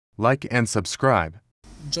Like and subscribe.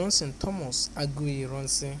 Johnson Thomas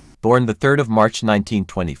Aguiyi-Ironsi, born the 3rd of March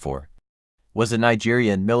 1924, was a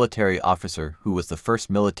Nigerian military officer who was the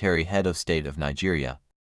first military head of state of Nigeria.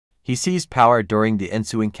 He seized power during the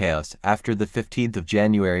ensuing chaos after the 15th of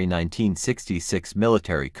January 1966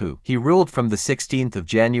 military coup. He ruled from the 16th of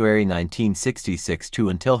January 1966 to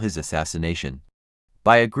until his assassination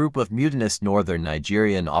by a group of mutinous northern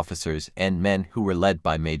Nigerian officers and men who were led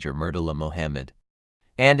by Major Murtala Mohammed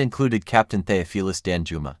and included Captain Theophilus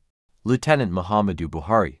Danjuma, Lieutenant Muhammadu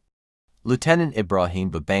Buhari, Lieutenant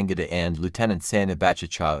Ibrahim Babangida and Lieutenant Sani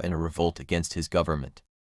Abacha in a revolt against his government,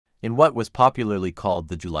 in what was popularly called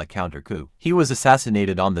the July counter-coup. He was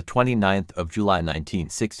assassinated on the 29th of July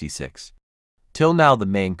 1966. Till now the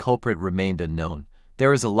main culprit remained unknown.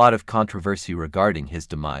 There is a lot of controversy regarding his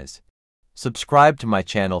demise. Subscribe to my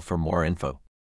channel for more info.